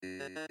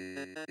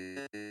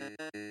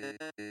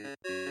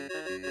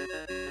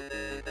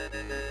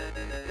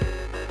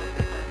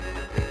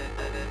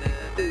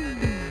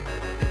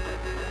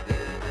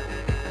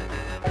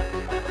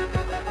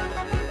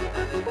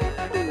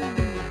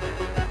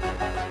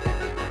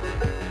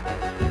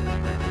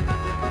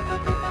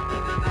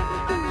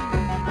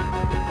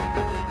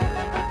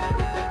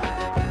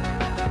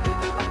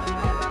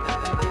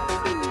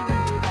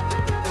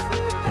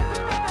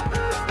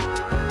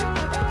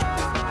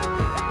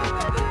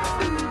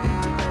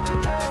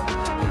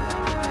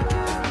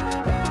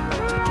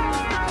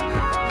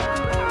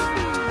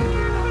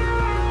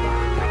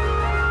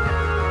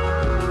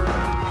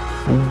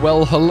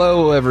Well,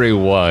 hello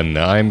everyone.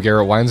 I'm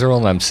Garrett Weinzerl,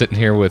 and I'm sitting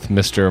here with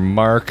Mr.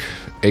 Mark,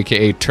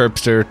 aka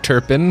Terpster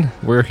Turpin.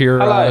 We're here.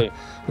 Hello.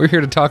 We're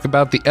here to talk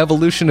about the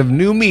evolution of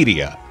new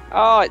media.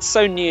 Oh, it's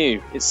so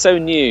new. It's so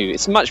new.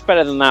 It's much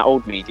better than that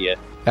old media.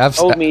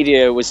 Old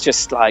media was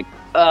just like,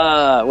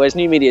 whereas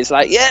new media is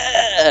like,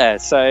 yeah.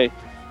 So,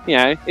 you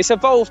know, it's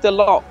evolved a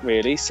lot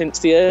really since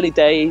the early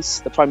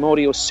days, the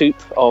primordial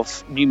soup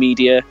of new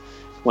media,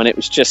 when we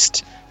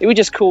just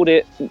called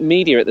it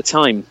media at the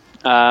time.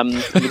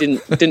 We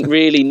didn't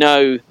really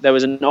know there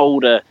was an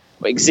older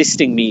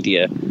existing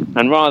media,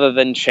 and rather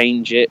than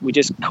change it, we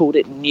just called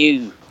it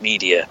new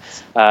media.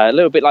 A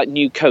little bit like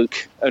New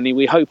Coke, only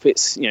we hope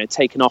it's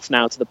taken off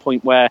now to the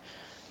point where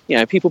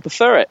people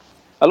prefer it.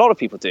 A lot of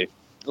people do.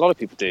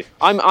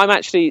 I'm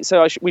actually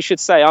we should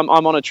say I'm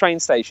on a train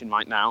station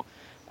right now,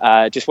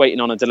 just waiting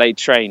on a delayed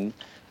train.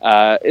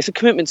 It's a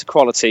commitment to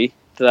quality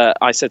that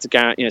I said to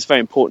Garrett. It's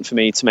very important for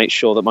me to make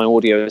sure that my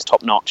audio is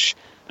top notch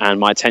and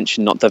my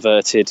attention not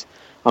diverted.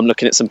 I'm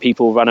looking at some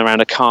people run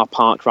around a car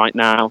park right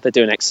now. They're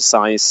doing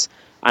exercise,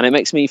 and it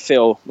makes me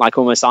feel like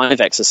almost I've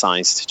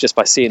exercised just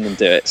by seeing them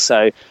do it.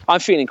 So I'm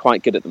feeling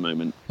quite good at the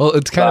moment. Well,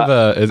 it's kind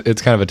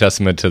of a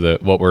testament to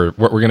what we're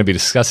going to be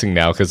discussing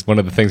now, because one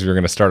of the things we're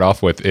going to start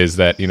off with is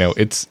that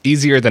it's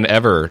easier than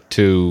ever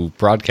to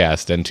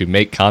broadcast and to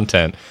make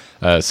content.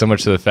 So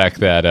much to the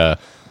fact that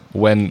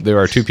when there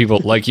are two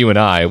people like you and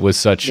I with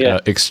such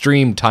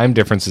extreme time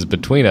differences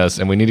between us,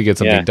 and we need to get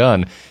something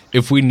done,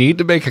 if we need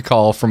to make a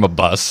call from a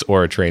bus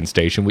or a train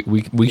station,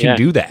 we can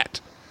do that.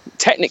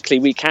 Technically,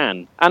 we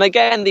can. And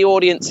again, the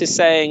audience is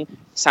saying,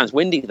 sounds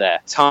windy there.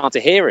 It's hard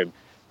to hear him.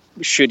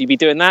 Should you be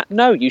doing that?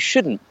 No, you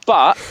shouldn't.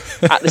 But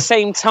at the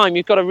same time,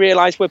 you've got to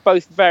realise we're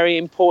both very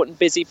important,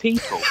 busy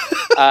people.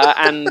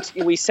 And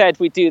we said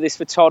we'd do this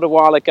for Todd a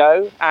while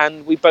ago,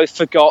 and we both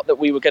forgot that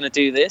we were going to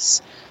do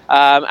this.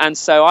 And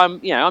so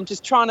I'm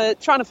just trying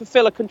to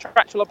fulfil a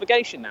contractual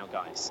obligation now,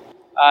 guys.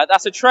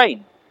 That's a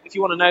train. If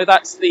you want to know,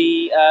 that's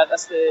the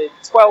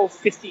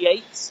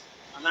 12:58,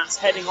 and that's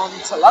heading on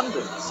to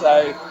London.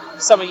 So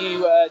some of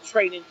you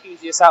train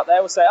enthusiasts out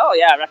there will say, "Oh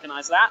yeah, I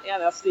recognise that. Yeah,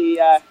 that's the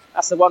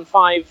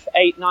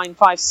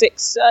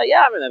 158956.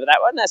 Yeah, I remember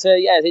that one. That's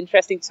an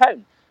interesting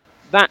tone."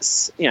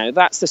 That's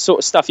the sort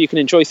of stuff you can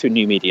enjoy through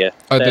new media.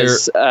 Are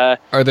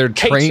there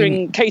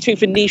catering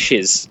for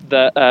niches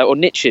or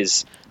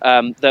niches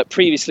that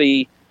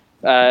previously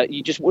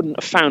you just wouldn't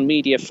have found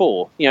media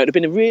for? It would have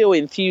been a real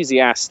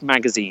enthusiast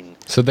magazine.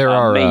 So there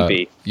are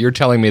maybe. You're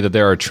telling me that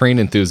there are train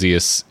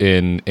enthusiasts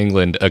in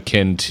England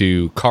akin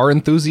to car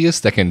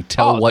enthusiasts that can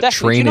tell what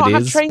train it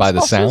is by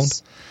the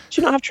sound?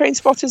 Do you not have train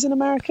spotters in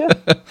America?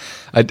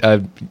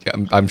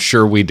 I'm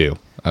sure we do.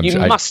 You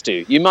must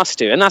do,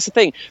 and that's the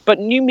thing. But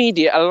new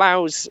media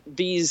allows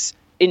these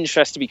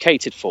interests to be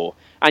catered for,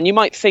 and you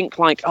might think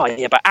like, oh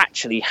yeah, but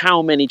actually,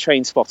 how many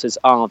train spotters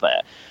are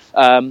there?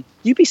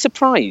 You'd be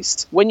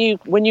surprised when you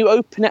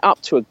open it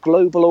up to a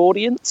global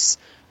audience,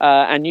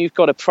 and you've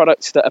got a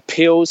product that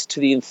appeals to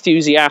the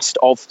enthusiast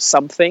of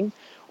something.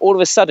 All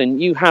of a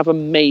sudden, you have a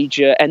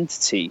major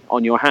entity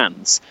on your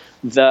hands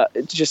that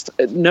just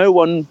no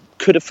one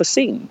could have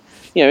foreseen.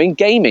 In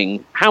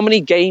gaming, how many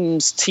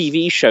games,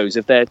 TV shows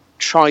have there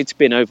tried to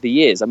been over the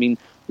years? I mean,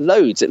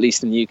 loads, at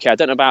least in the UK. I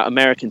don't know about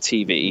American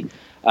TV.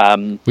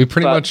 We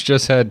pretty much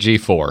just had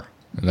G4,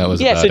 and that was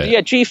about it.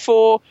 Yeah,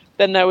 G4.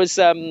 Then there was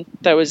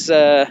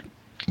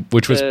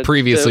which was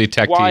previously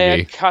Tech Wire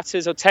TV,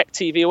 Cutters or Tech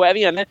TV or whatever.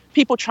 And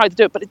people tried to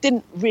do it, but it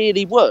didn't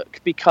really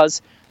work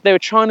because they were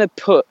trying to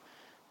put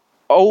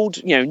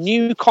old,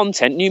 new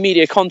content, new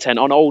media content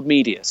on old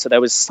media. So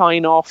there was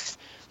sign off.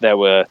 There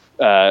were,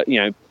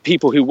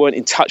 people who weren't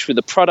in touch with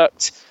the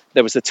product.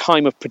 There was the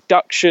time of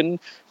production.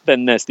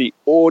 Then there's the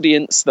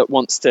audience that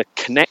wants to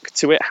connect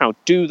to it. How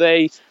do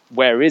they?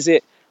 Where is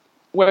it?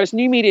 Whereas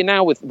new media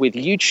now with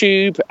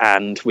YouTube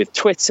and with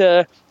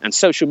Twitter and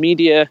social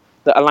media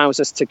that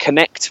allows us to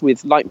connect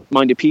with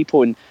like-minded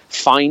people and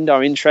find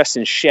our interests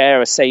and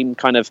share a same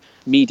kind of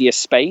media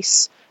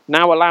space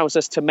now allows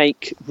us to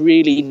make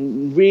really,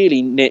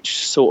 really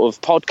niche sort of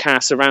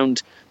podcasts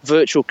around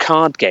virtual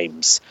card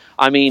games.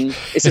 I mean,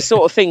 it's the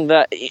sort of thing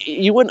that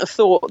you wouldn't have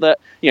thought that,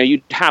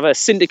 you'd have a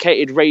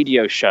syndicated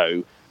radio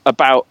show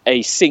about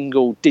a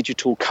single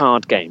digital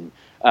card game.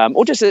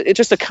 Or just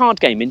a card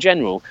game in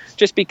general,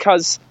 just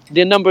because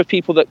the number of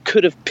people that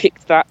could have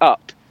picked that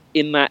up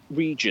in that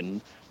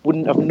region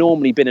wouldn't have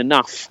normally been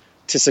enough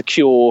to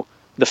secure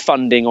the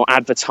funding or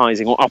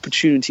advertising or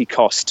opportunity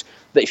cost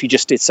that if you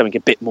just did something a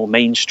bit more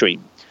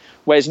mainstream.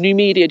 Whereas new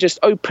media just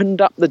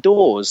opened up the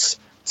doors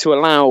to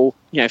allow,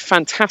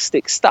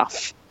 fantastic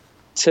stuff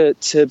to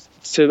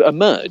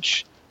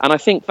emerge. And I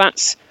think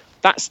that's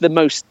the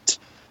most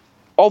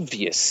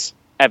obvious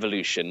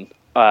evolution.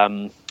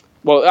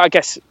 I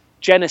guess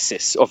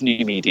genesis of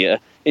new media.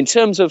 In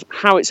terms of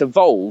how it's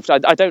evolved,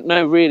 I don't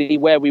know really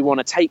where we want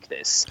to take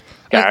this,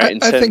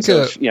 Garrett.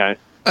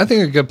 I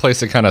think a good place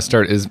to kind of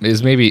start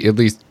is maybe at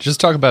least just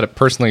talk about it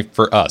personally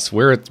for us,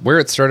 where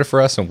it started for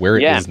us and where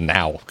it is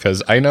now.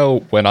 Because I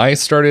know when I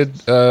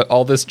started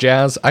all this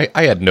jazz, I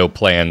had no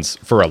plans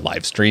for a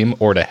live stream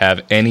or to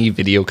have any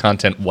video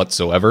content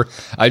whatsoever.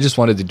 I just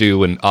wanted to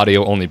do an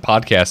audio only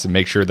podcast and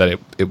make sure that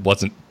it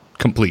wasn't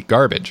complete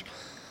garbage.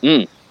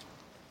 And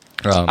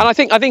I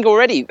think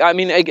already,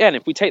 again,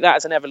 if we take that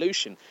as an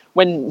evolution,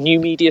 when new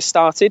media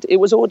started, it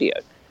was audio.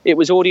 It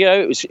was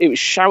audio. It was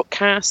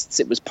shoutcasts.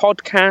 It was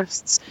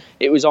podcasts.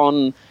 It was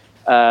on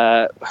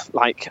trying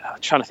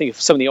to think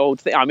of some of the old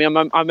things. I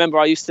remember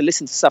I used to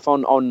listen to stuff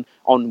on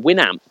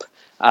Winamp,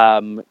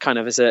 kind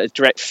of as a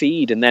direct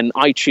feed, and then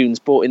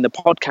iTunes brought in the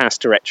podcast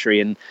directory,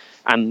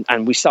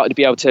 and we started to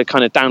be able to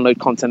kind of download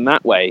content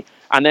that way.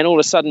 And then all of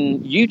a sudden,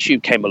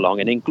 YouTube came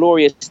along, and in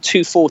glorious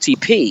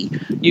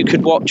 240p, you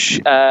could watch,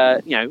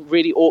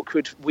 really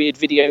awkward, weird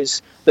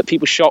videos that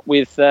people shot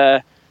with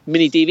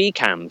mini DV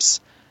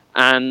cams.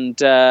 And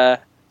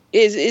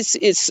it's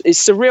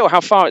surreal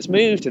how far it's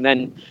moved. And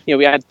then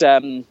we had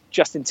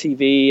Justin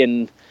TV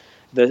and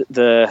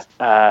the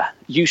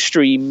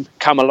Ustream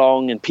come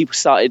along, and people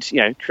started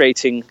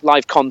creating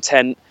live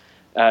content.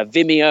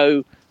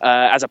 Vimeo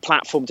as a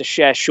platform to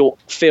share short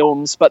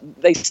films, but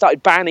they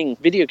started banning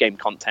video game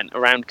content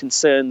around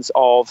concerns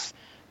of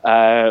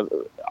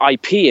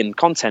IP and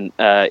content,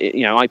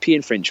 IP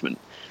infringement.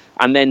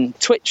 And then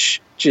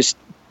Twitch just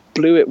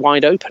blew it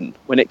wide open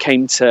when it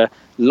came to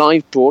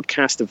live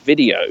broadcast of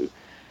video,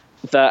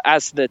 that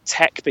as the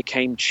tech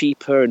became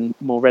cheaper and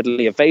more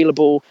readily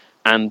available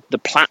and the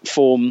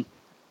platform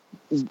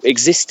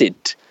existed,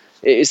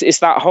 it's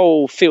that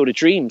whole Field of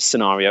Dreams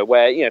scenario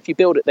where if you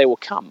build it, they will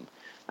come.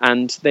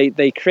 And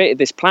they created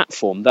this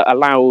platform that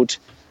allowed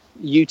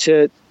you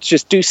to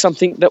just do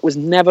something that was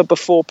never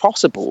before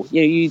possible.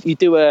 You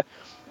do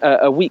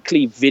a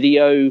weekly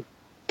video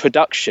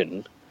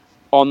production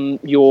on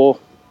your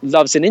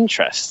loves and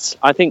interests.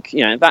 I think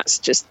that's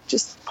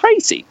just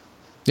crazy.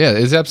 Yeah,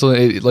 it's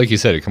absolutely, like you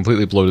said, it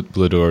completely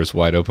blew doors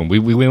wide open.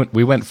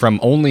 We went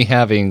from only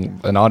having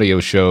an audio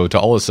show to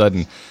all of a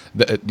sudden,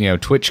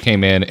 Twitch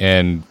came in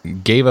and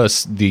gave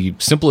us the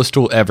simplest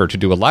tool ever to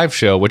do a live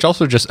show, which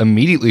also just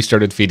immediately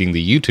started feeding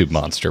the YouTube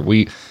monster.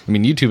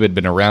 YouTube had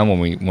been around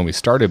when we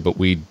started, but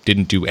we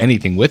didn't do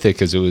anything with it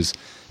because it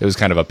was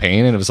kind of a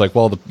pain, and it was like,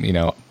 well,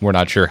 we're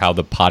not sure how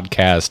the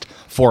podcast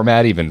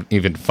format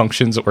even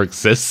functions or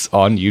exists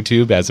on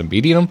YouTube as a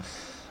medium.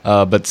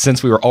 But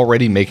since we were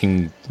already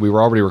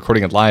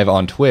recording it live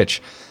on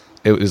Twitch,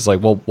 it was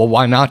like, well,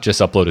 why not just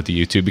upload it to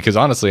YouTube? Because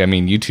honestly,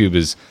 YouTube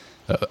is,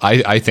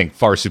 I think,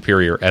 far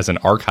superior as an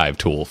archive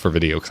tool for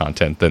video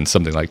content than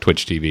something like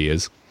Twitch TV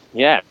is.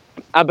 Yeah.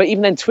 But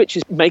even then, Twitch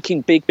is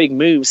making big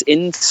moves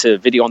into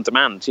video on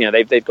demand.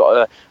 They've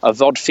got a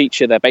VOD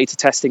feature they're beta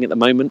testing at the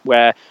moment,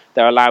 where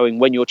they're allowing,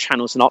 when your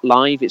channel's not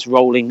live, it's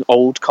rolling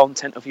old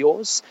content of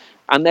yours.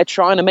 And they're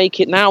trying to make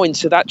it now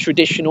into that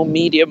traditional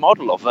media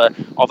model of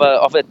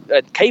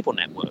a cable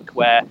network,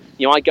 where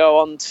I go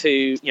on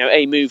to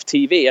A-Move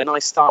TV and I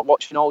start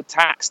watching old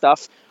tack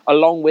stuff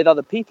along with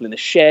other people in a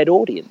shared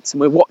audience,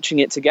 and we're watching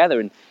it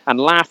together and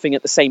laughing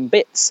at the same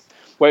bits.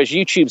 Whereas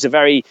YouTube's a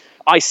very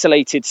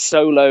isolated,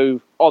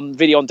 solo, on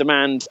video on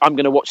demand, I'm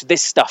going to watch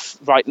this stuff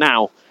right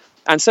now.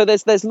 And so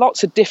there's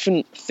lots of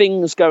different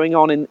things going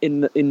on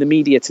in the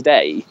media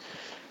today.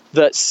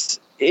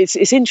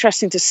 It's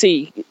interesting to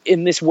see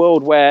in this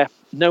world where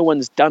no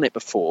one's done it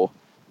before,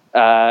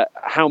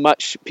 how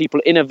much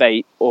people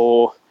innovate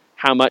or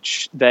how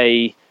much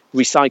they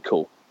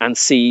recycle, and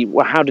see,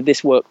 well, how did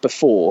this work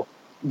before?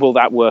 Will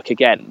that work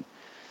again?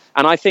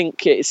 And I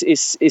think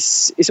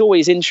it's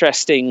always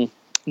interesting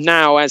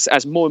now,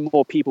 as more and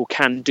more people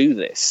can do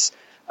this,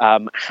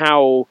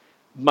 how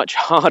much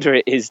harder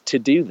it is to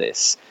do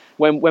this.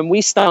 When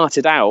we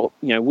started out,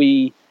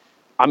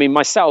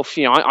 myself,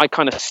 I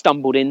kind of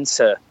stumbled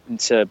into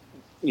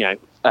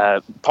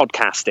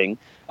podcasting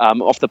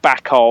off the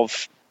back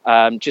of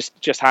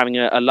just having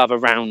a love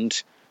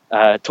around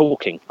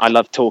talking. I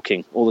love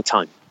talking all the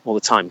time.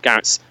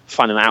 Garrett's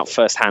finding that out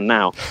firsthand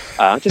now.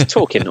 Just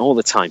talking all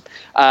the time.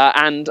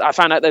 And I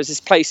found out there was this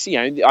place,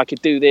 I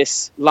could do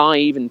this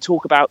live and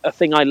talk about a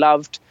thing I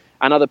loved.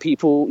 And other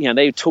people,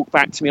 they would talk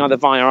back to me either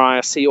via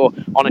IRC or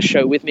on a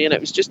show with me. And it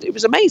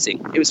was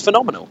amazing. It was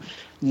phenomenal.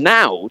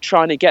 Now,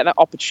 trying to get that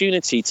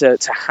opportunity to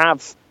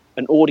have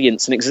an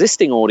audience, an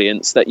existing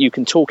audience that you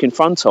can talk in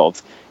front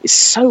of, is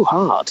so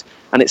hard.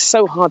 And it's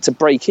so hard to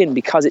break in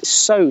because it's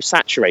so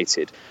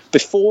saturated.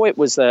 Before, it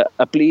was a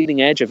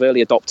bleeding edge of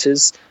early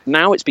adopters.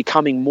 Now it's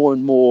becoming more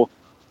and more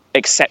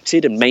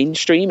accepted and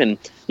mainstream. And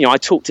I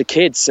talk to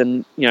kids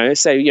and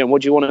say,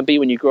 what do you want to be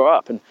when you grow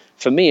up? And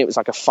for me, it was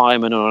like a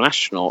fireman or an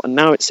astronaut, and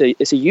now it's a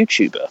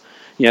YouTuber.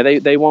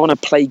 They want to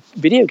play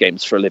video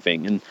games for a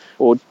living,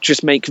 or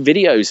just make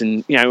videos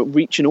and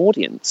reach an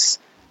audience.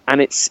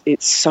 And it's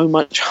so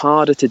much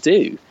harder to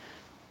do.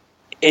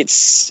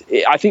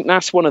 I think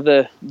that's one of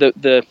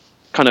the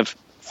kind of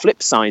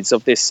flip sides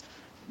of this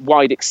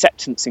wide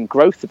acceptance and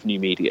growth of new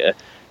media.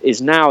 Is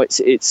now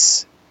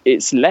it's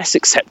less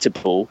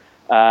accessible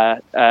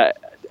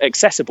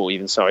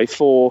even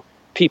for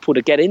people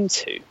to get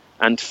into,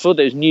 and for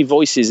those new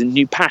voices and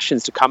new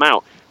passions to come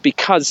out,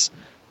 because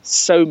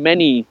so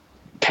many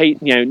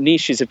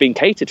niches have been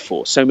catered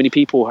for. So many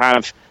people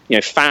have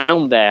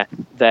found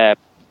their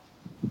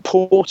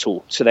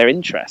portal to their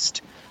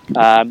interest.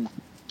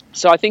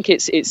 So I think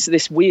it's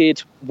this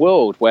weird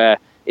world where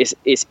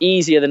it's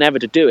easier than ever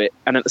to do it,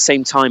 and at the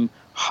same time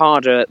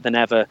harder than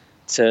ever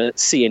to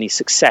see any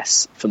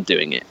success from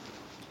doing it.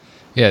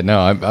 Yeah, no,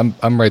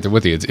 I'm right there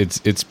with you.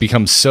 It's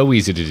become so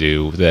easy to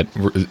do that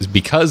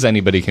because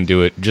anybody can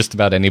do it, just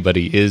about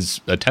anybody is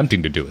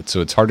attempting to do it.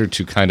 So it's harder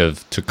to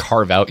to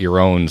carve out your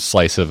own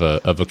slice of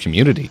a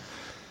community.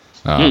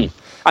 And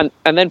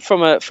then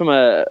from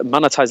a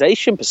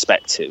monetization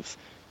perspective,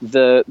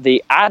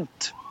 the ad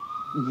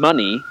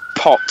money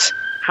pot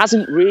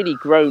hasn't really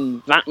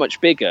grown that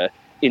much bigger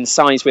in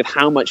size with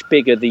how much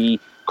bigger the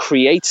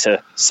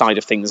creator side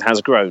of things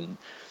has grown.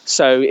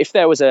 So if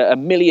there was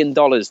 $1 million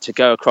to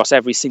go across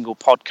every single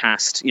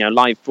podcast,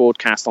 live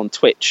broadcast on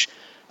Twitch,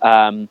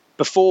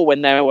 before,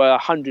 when there were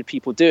 100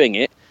 people doing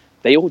it,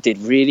 they all did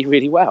really,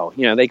 really well.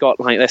 They got,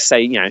 like, let's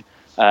say,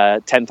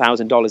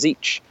 $10,000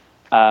 each,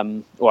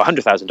 or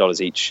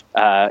 $100,000 each,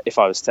 if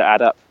I was to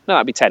add up. No,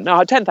 that'd be 10.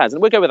 No,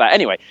 10,000. We'll go with that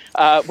anyway.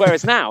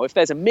 Whereas now, if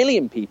there's 1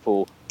 million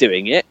people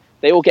doing it,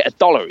 they all get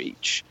 $1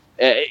 each,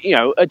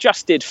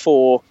 adjusted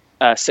for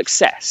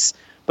success.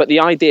 But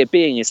the idea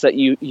being is that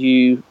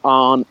you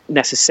aren't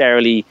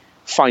necessarily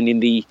finding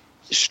the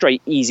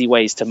straight, easy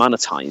ways to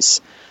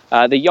monetize.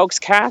 The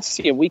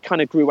Yogscast, we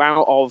kind of grew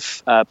out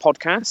of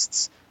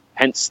podcasts,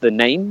 hence the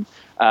name.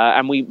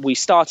 And we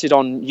started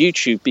on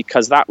YouTube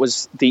because that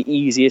was the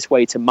easiest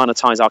way to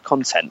monetize our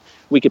content.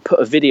 We could put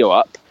a video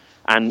up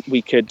and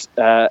we could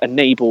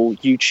enable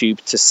YouTube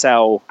to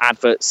sell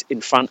adverts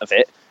in front of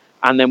it.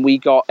 And then we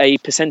got a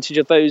percentage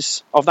of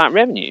that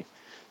revenue.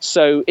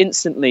 So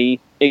instantly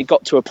it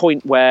got to a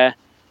point where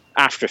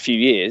after a few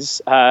years,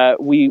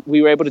 we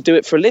were able to do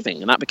it for a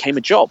living, and that became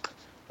a job,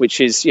 which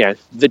is,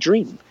 the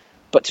dream.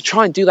 But to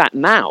try and do that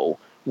now,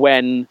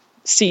 when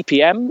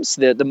CPMs,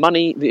 the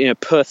money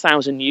per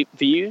 1,000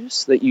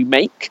 views that you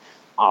make,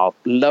 are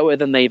lower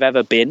than they've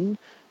ever been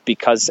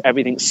because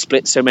everything's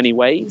split so many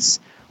ways,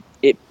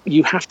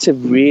 you have to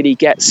really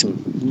get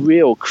some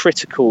real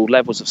critical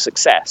levels of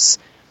success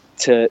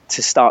to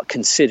start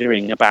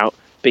considering about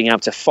being able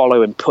to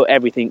follow and put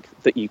everything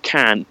that you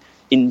can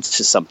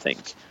into something.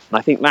 And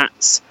I think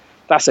that's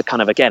a kind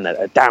of, again,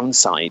 a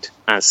downside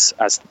as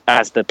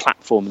the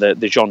platform,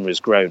 the genre has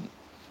grown.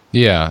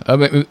 Yeah, I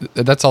mean,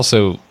 that's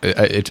also.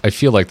 I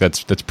feel like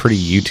that's pretty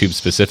YouTube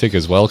specific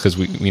as well, because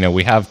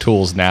we have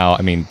tools now.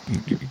 I mean,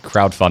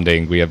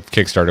 crowdfunding. We have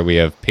Kickstarter. We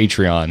have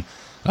Patreon,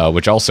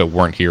 which also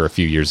weren't here a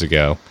few years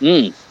ago.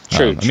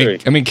 True.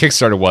 I mean,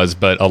 Kickstarter was,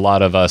 but a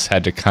lot of us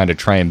had to kind of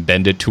try and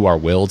bend it to our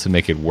will to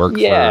make it work.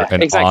 Yeah, for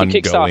an exactly.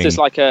 ongoing... Kickstarter's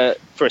like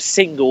for a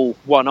single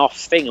one-off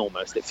thing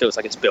almost. It feels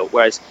like it's built,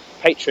 whereas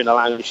Patreon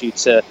allows you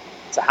to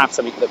have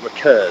something that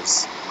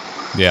recurs.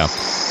 Yeah.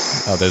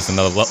 Oh, there's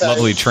another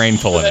lovely train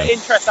pulling in.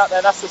 Interest out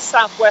there. That's the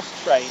Southwest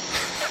train.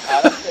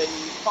 That's the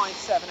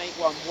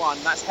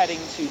 57811. That's heading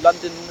to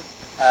London,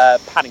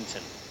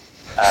 Paddington.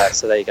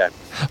 So there you go.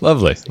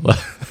 Lovely.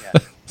 Yeah.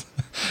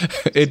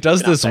 It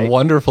does this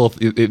wonderful.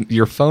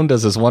 Your phone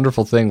does this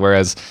wonderful thing.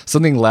 Whereas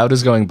something loud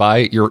is going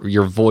by,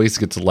 your voice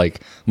gets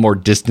like more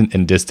distant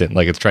and distant,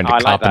 like it's trying to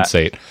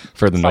compensate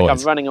for the noise. Like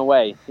I'm running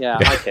away. Yeah,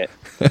 I like it.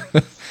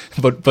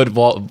 But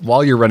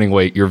while you're running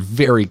away, you're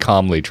very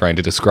calmly trying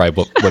to describe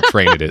what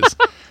train it is.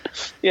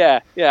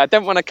 Yeah. I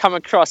don't want to come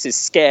across as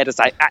scared as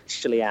I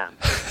actually am.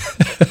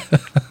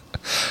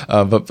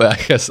 But I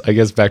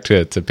guess back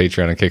to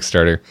Patreon and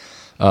Kickstarter.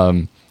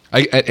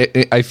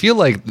 I feel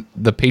like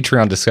the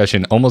Patreon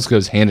discussion almost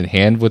goes hand in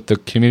hand with the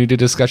community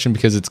discussion,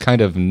 because it's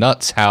kind of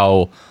nuts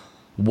how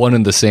one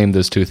and the same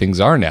those two things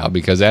are now.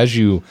 Because as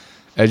you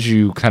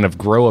kind of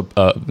grow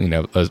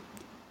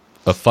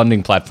a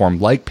funding platform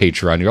like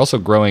Patreon, you're also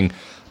growing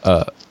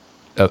a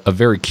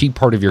very key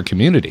part of your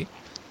community.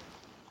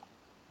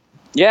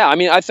 Yeah, I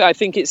mean, I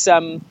think it's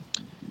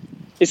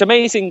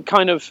amazing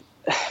kind of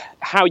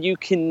how you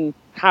can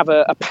have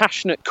a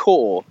passionate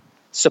core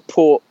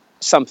support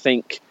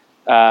something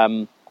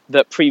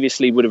that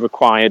previously would have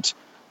required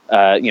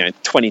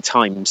 20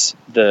 times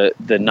the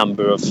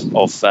number of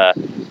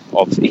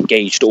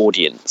engaged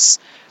audience.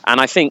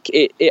 And I think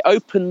it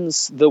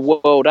opens the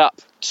world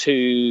up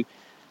to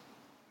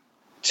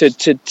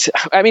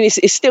I mean,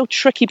 it's still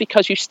tricky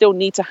because you still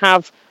need to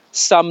have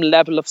some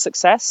level of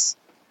success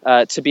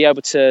to be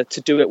able to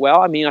do it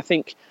well. I mean, I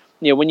think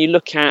when you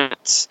look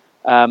at,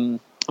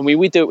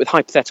 we do it with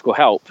hypothetical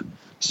help.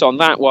 So on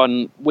that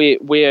one,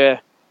 we're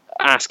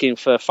asking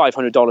for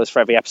 $500 for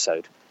every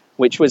episode,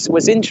 which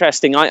was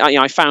interesting.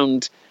 I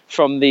found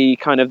from the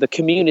kind of the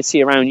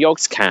community around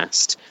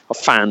Yogscast of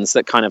fans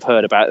that kind of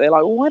heard about it, they're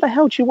like, well, why the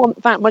hell do you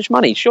want that much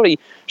money? Surely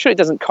it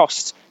doesn't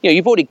cost,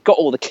 you've already got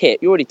all the kit,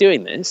 you're already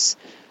doing this.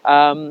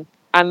 And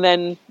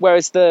then,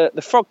 whereas the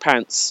Frog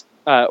Pants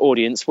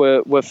audience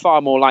were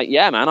far more like,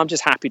 yeah, man, I'm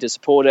just happy to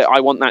support it.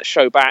 I want that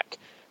show back.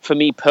 For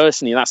me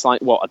personally, that's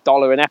like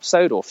 $1 an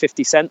episode or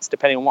 50 cents,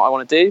 depending on what I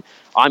want to do.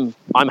 I'm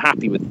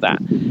happy with that.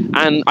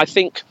 And I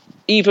think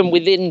even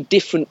within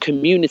different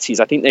communities,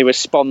 I think they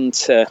respond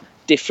to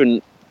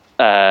different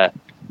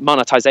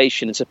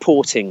monetization and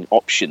supporting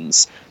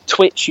options.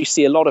 Twitch, you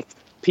see a lot of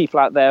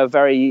people out there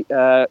very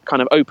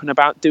kind of open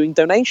about doing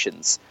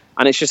donations.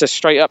 And it's just a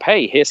straight up,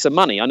 hey, here's some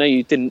money. I know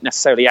you didn't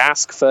necessarily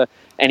ask for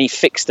any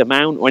fixed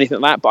amount or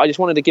anything like that, but I just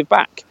wanted to give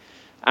back.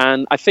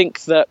 And I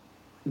think that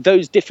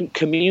those different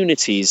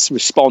communities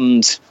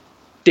respond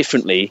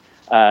differently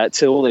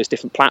to all those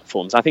different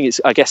platforms. I think it's,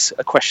 I guess,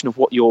 a question of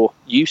what you're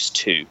used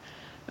to.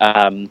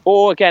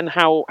 Or again,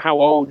 how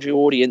old your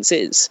audience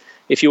is.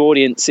 If your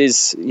audience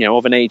is,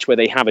 of an age where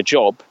they have a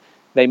job,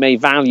 they may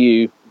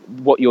value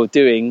what you're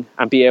doing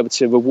and be able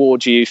to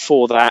reward you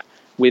for that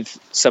with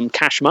some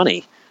cash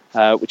money,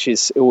 which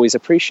is always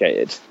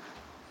appreciated.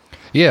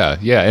 Yeah,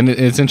 and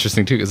it's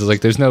interesting too because it's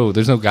like there's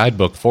no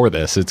guidebook for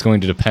this. It's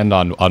going to depend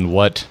on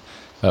what.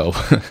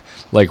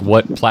 Like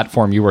what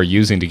platform you are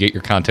using to get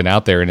your content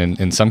out there, and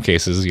in some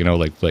cases,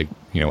 like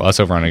us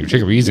over on Angry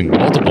Chicken, we're using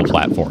multiple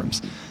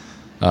platforms,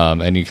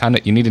 and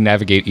you need to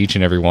navigate each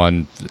and every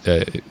one,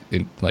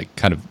 you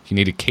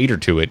need to cater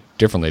to it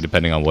differently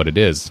depending on what it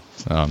is,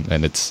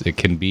 and it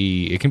can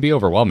be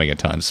overwhelming at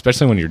times,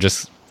 especially when you're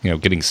just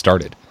getting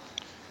started.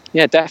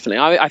 Yeah, definitely.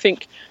 I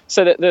think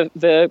so that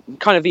the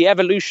kind of the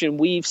evolution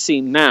we've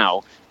seen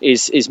now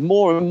is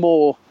more and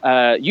more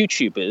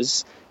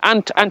YouTubers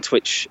and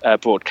Twitch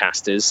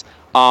broadcasters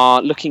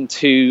are looking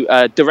to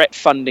direct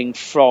funding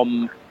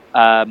from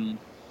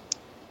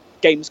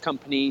games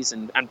companies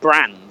and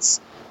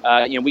brands.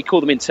 We call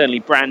them internally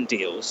brand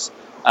deals.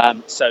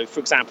 So,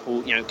 for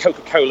example,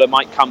 Coca-Cola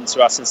might come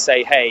to us and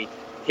say, "Hey,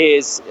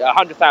 here's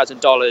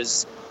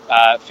 $100,000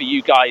 for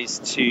you guys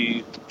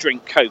to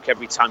drink Coke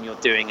every time you're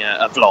doing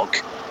a vlog."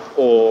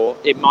 Or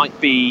it might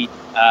be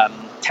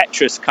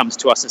Tetris comes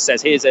to us and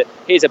says, "Here's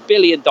 $1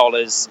 billion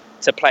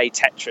to play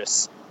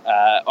Tetris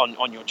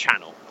on your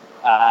channel."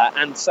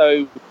 And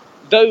so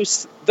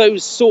those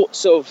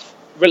sorts of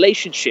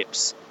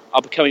relationships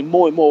are becoming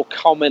more and more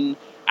common,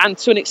 and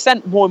to an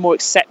extent more and more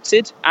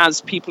accepted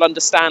as people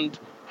understand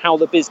how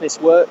the business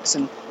works.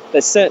 And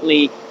there's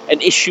certainly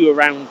an issue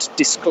around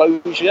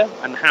disclosure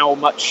and how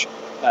much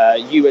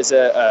you as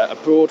a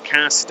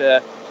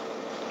broadcaster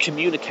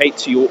communicate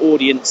to your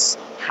audience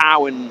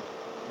how and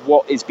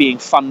what is being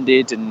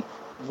funded and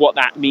what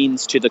that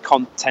means to the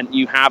content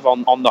you have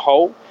on the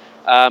whole.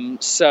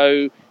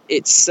 So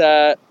it's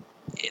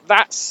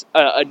that's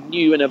a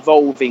new and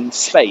evolving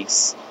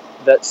space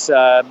that's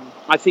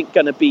I think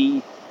going to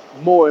be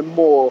more and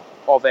more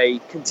of a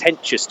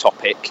contentious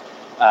topic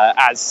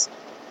as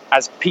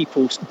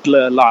people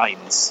blur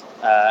lines,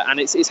 and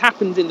it's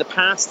happened in the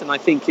past, and I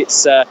think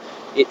it's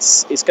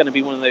going to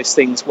be one of those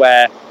things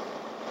where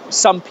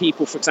some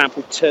people, for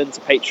example, turn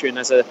to Patreon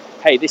as a,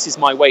 hey, this is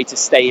my way to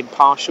stay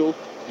impartial.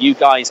 You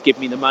guys give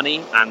me the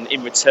money, and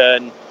in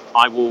return,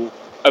 I will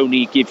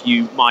only give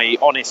you my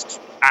honest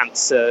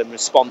answer,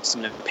 response,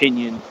 and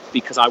opinion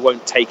because I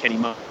won't take any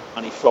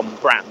money from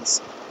brands.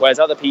 Whereas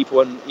other people,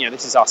 and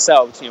this is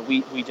ourselves,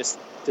 we just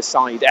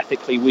decide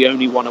ethically we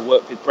only want to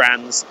work with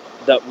brands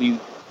that we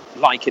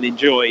like and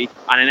enjoy,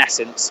 and in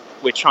essence,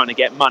 we're trying to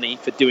get money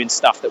for doing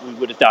stuff that we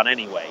would have done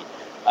anyway.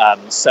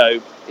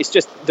 So it's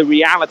just the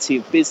reality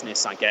of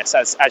business, I guess.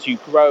 As you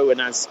grow and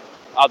as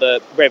other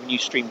revenue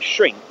streams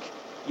shrink,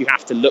 you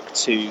have to look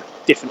to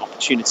different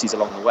opportunities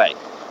along the way.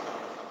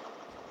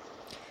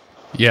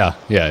 Yeah,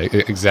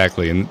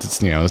 exactly, and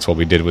that's what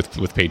we did with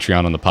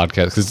Patreon on the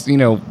podcast. Because in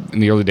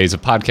the early days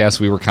of podcasts,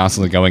 we were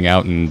constantly going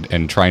out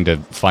and trying to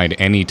find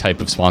any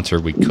type of sponsor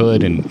we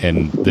could,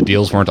 and the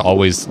deals weren't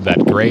always that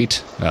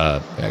great.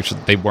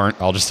 Actually, they weren't.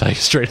 I'll just tell you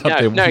straight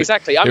up. No,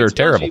 exactly. They were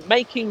terrible.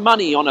 Making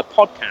money on a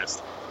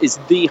podcast is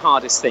the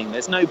hardest thing.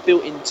 There's no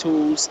built-in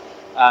tools.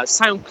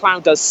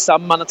 SoundCloud does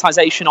some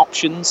monetization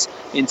options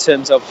in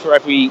terms of for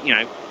every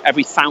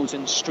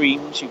 1,000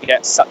 streams you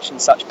get such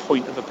and such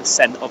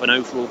 0.1% of an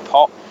overall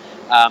pot.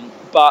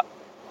 But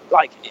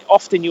like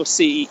often you'll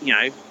see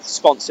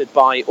sponsored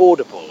by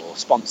Audible or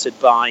sponsored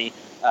by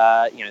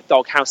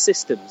Doghouse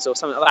Systems or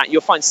something like that.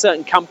 You'll find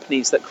certain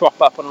companies that crop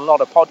up on a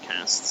lot of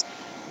podcasts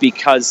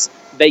because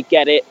they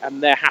get it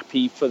and they're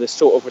happy for the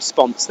sort of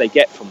response they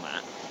get from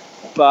that.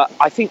 But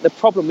I think the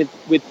problem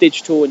with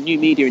digital and new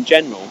media in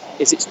general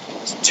is it's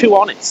too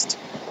honest.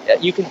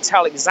 You can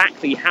tell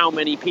exactly how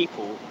many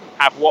people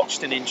have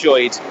watched and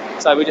enjoyed.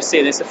 So we're just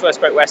seeing this, the first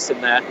Great Western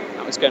there,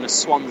 that was going to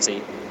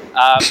Swansea.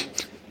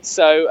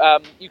 So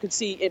you can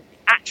see it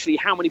actually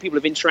how many people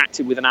have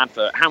interacted with an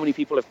advert, how many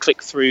people have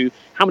clicked through,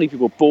 how many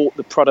people bought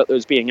the product that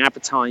was being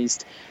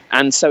advertised.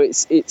 And so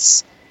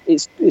it's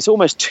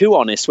almost too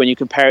honest when you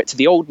compare it to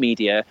the old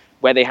media,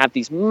 where they had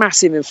these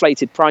massive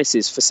inflated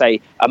prices for, say,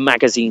 a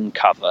magazine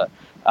cover,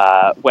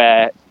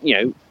 where,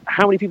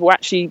 how many people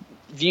actually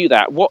view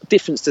that? What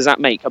difference does that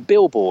make? A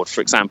billboard,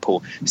 for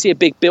example. You see a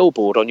big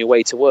billboard on your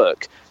way to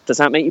work. Does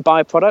that make you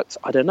buy a product?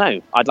 I don't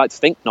know. I'd like to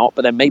think not,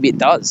 but then maybe it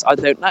does. I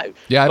don't know.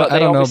 Yeah, I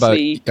don't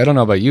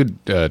know about you,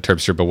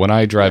 Terpster, but when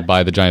I drive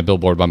by the giant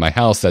billboard by my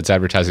house that's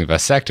advertising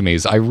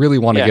vasectomies, I really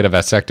want to get a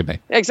vasectomy.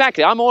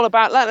 Exactly. I'm all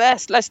about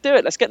let's do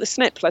it. Let's get the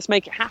snip. Let's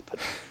make it happen.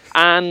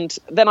 And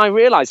then I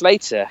realized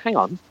later, hang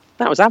on,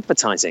 that was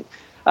advertising.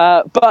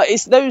 But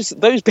it's those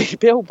big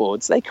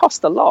billboards, they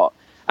cost a lot,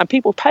 and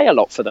people pay a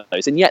lot for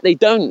those, and yet they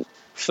don't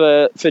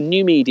for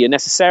new media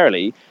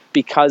necessarily,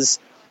 because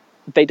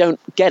they don't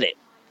get it.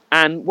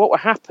 And what will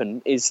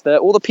happen is that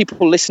all the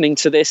people listening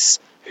to this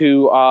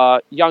who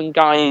are young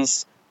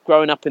guys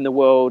growing up in the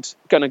world,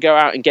 going to go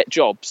out and get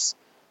jobs,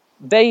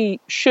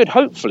 they should,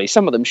 hopefully,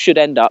 some of them should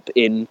end up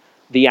in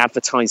the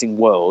advertising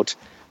world.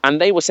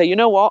 And they will say, you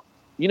know what?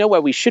 You know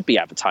where we should be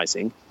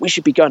advertising? We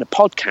should be going to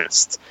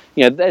podcasts.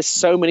 There's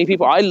so many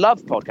people. I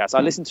love podcasts. I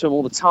listen to them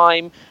all the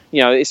time.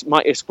 It's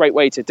a great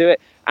way to do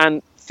it.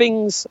 And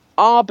things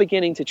are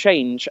beginning to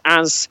change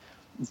as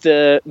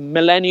the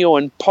millennial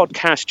and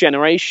podcast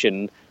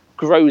generation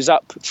grows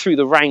up through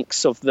the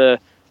ranks of the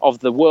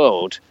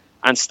world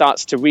and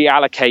starts to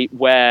reallocate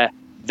where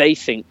they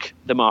think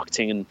the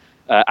marketing and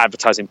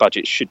advertising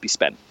budgets should be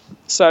spent.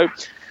 So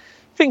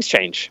things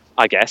change,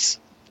 I guess,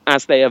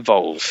 as they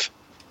evolve.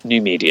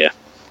 New media.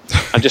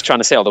 I'm just trying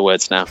to say all the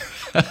words now.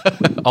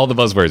 All the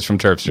buzzwords from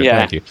Terpster. Yeah,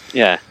 thank you.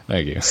 Yeah.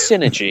 Thank you.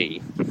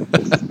 Synergy.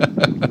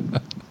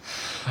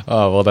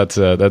 Oh, well,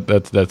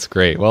 that's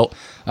great. Well,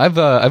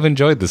 I've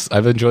enjoyed this.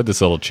 I've enjoyed this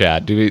little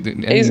chat.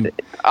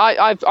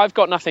 I've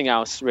got nothing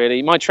else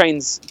really. My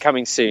train's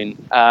coming soon,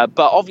 but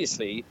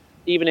obviously,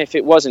 even if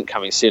it wasn't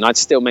coming soon, I'd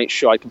still make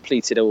sure I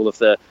completed all of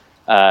the,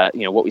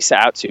 what we set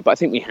out to. But I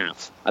think we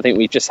have. I think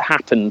we've just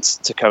happened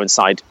to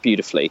coincide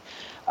beautifully.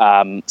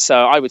 So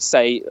I would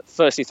say,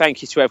 firstly,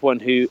 thank you to everyone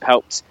who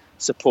helped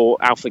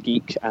support Alpha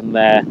Geek and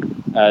their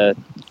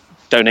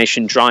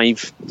donation drive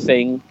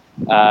thing.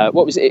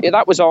 What was it?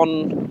 That was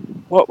on.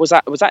 What was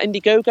that? Was that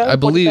Indiegogo? I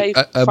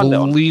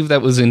believe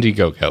that was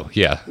Indiegogo.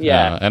 Yeah.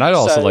 Yeah. And I'd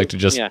also like to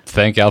just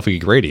thank Alpha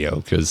Geek Radio,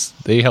 because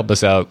they help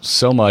us out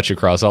so much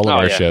across all of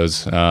our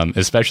shows.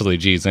 Especially,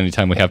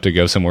 anytime we have to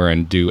go somewhere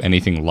and do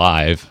anything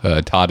live,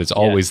 Todd is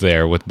always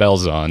there with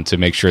bells on to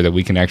make sure that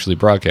we can actually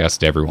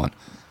broadcast to everyone.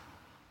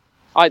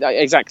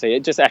 Exactly.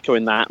 Just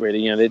echoing that,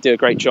 really. They do a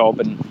great job,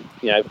 and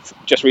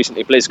just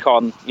recently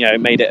BlizzCon,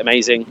 made it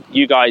amazing.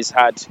 You guys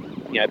had,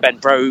 Ben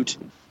Brode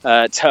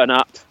turn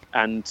up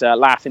and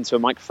laugh into a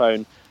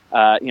microphone.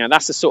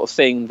 That's the sort of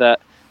thing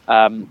that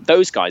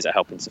those guys are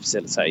helping to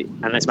facilitate,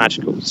 and it's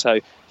magical. So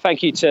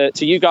thank you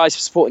to you guys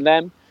for supporting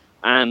them,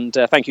 and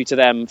thank you to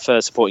them for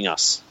supporting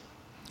us.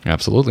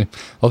 Absolutely.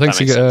 Well, thanks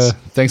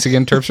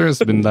again, Terpster. It's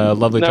been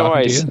lovely talking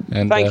worries. to you.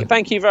 And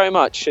thank you very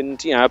much.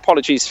 And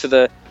apologies for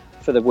the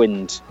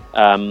wind.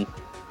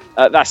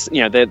 That's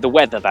the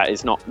weather. That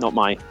is not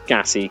my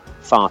gassy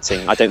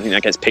farting. I don't think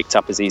that gets picked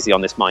up as easy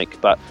on this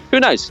mic, but who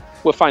knows?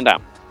 We'll find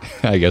out.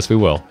 I guess we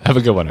will. Have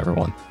a good one,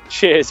 everyone.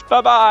 Cheers.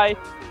 Bye-bye.